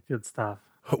song. Good stuff.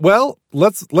 Well,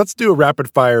 let's do a rapid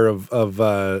fire of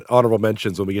honorable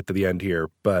mentions when we get to the end here.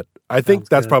 But I think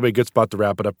that's probably a good spot to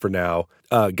wrap it up for now.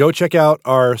 Go check out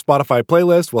our Spotify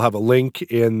playlist. We'll have a link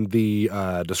in the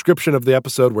description of the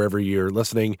episode wherever you're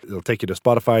listening. It'll take you to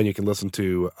Spotify, and you can listen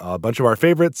to a bunch of our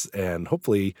favorites. And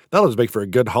hopefully that'll just make for a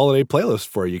good holiday playlist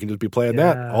for you. You can just be playing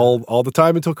that all the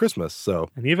time until Christmas. So,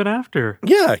 and even after.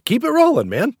 Yeah, keep it rolling,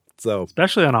 man. So,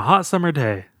 especially on a hot summer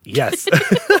day. Yes,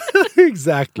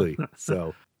 exactly.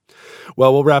 So,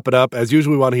 well, we'll wrap it up. As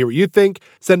usual, we want to hear what you think.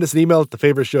 Send us an email at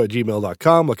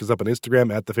thefavoriteshow@gmail.com. Look us up on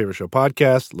Instagram at The Favorite Show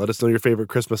Podcast. Let us know your favorite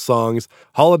Christmas songs,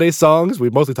 holiday songs.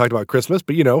 We've mostly talked about Christmas,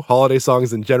 but holiday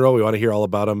songs in general. We want to hear all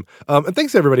about them. And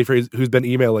thanks to everybody who's been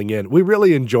emailing in. We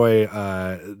really enjoy,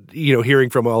 hearing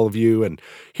from all of you and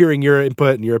hearing your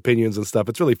input and your opinions and stuff.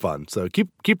 It's really fun. So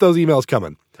keep those emails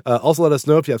coming. Also, let us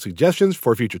know if you have suggestions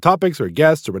for future topics or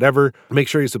guests or whatever. Make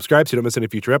sure you subscribe so you don't miss any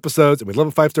future episodes. And we'd love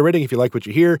a 5-star rating if you like what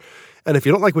you hear. And if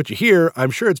you don't like what you hear,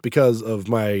 I'm sure it's because of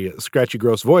my scratchy,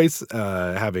 gross voice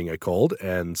having a cold.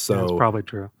 And so that's probably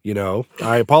true.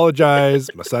 I apologize.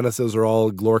 My sinuses are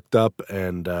all glorked up,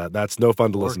 and that's no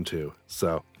fun to listen to.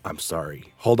 So I'm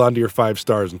sorry. Hold on to your 5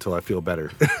 stars until I feel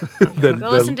better. Go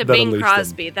listen to Bing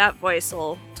Crosby. That voice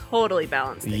will totally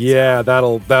balance things. Yeah,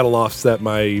 that'll offset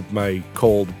my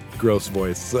cold, gross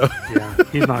voice. So Yeah,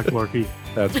 he's not Glorky.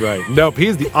 that's right. Nope,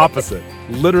 he's the opposite.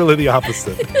 Literally the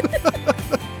opposite.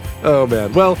 Oh,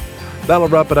 man. Well, that'll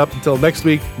wrap it up until next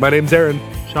week. My name's Aaron.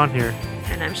 Sean here.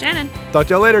 And I'm Shannon. Talk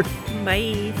to y'all later.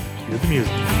 Bye. Cue the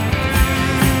music.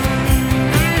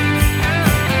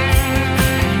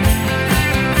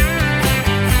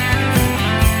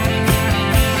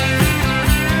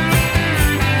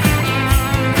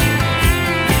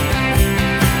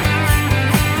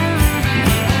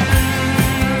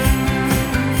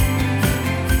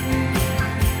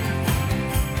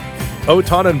 O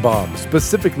Tannenbaum,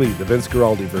 specifically the Vince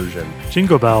Guaraldi version.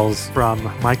 Jingle Bells from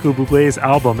Michael Bublé's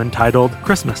album entitled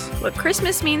Christmas. What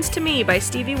Christmas Means to Me by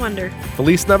Stevie Wonder.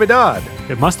 Feliz Navidad.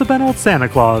 It Must Have Been Old Santa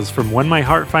Claus from When My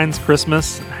Heart Finds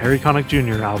Christmas, Harry Connick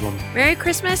Jr. album. Merry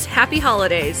Christmas, Happy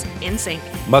Holidays, In Sync.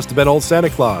 Must Have Been Old Santa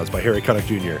Claus by Harry Connick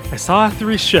Jr. I Saw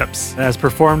Three Ships, as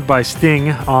performed by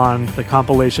Sting on the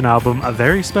compilation album A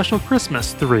Very Special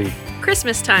Christmas 3.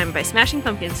 Christmas Time by Smashing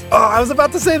Pumpkins. Oh, I was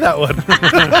about to say that one.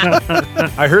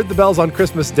 I heard the bells on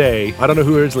Christmas Day. I don't know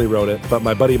who originally wrote it, but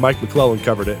my buddy Mike McClellan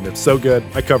covered it, and it's so good.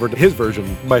 I covered his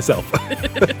version myself.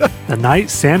 The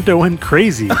Night Santa Went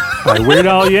Crazy by Weird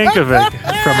Al Yankovic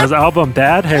from his album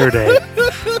Bad Hair Day.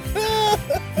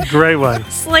 Great one.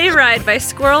 Sleigh Ride by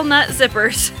Squirrel Nut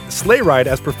Zippers. Sleigh Ride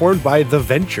as performed by The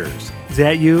Ventures. Is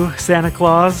That You, Santa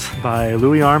Claus by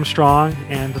Louis Armstrong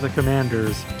and the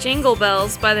Commanders. Jingle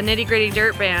Bells by the Nitty Gritty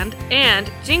Dirt Band.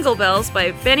 And Jingle Bells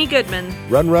by Benny Goodman.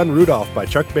 Run Run Rudolph by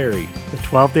Chuck Berry. The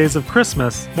 12 Days of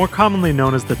Christmas, more commonly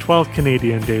known as the 12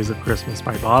 Canadian Days of Christmas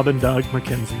by Bob and Doug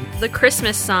McKenzie. The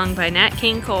Christmas Song by Nat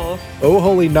King Cole. Oh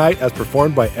Holy Night as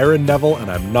performed by Aaron Neville,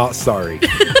 and I'm not sorry.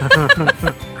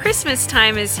 Christmas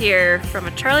Time is Here from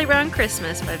A Charlie Brown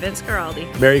Christmas by Vince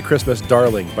Guaraldi. Merry Christmas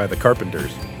Darling by The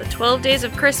Carpenters. The 12 Days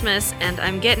of Christmas and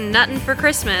I'm Getting Nuttin' for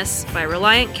Christmas by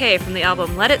Reliant K from the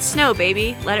album Let It Snow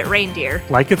Baby, Let It Reindeer.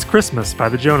 Like It's Christmas by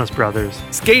the Jonas Brothers.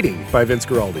 Skating by Vince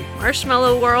Guaraldi.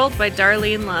 Marshmallow World by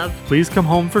Darlene Love. Please Come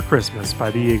Home for Christmas by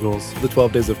the Eagles. The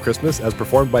 12 Days of Christmas as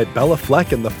performed by Bella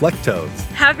Fleck and the Flecktones.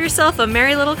 Have Yourself a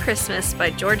Merry Little Christmas by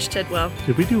George Tidwell.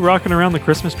 Did we do Rockin' Around the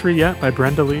Christmas Tree yet by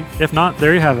Brenda Lee? If not,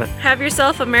 there you have it. Have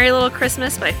Yourself a Merry Little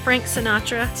Christmas by Frank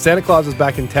Sinatra. Santa Claus is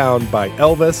Back in Town by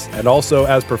Elvis, and also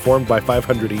as performed by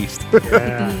 500 East.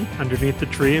 Yeah. Underneath the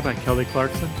Tree by Kelly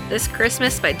Clarkson. This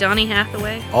Christmas by Donny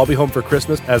Hathaway. I'll Be Home for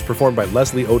Christmas as performed by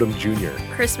Leslie Odom Jr.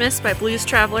 Christmas by Blues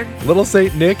Traveler. Little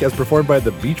Saint Nick as performed by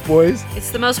the Beach Boys.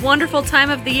 It's the Most Wonderful Time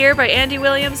of the Year by Andy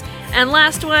Williams. And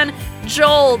last one,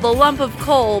 Joel, the Lump of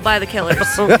Coal by the Killers.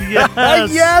 Oh,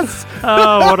 yes. Yes!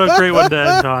 Oh, what a great one to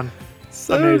end on.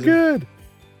 So Amazing. good.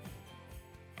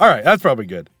 All right, that's probably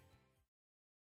good.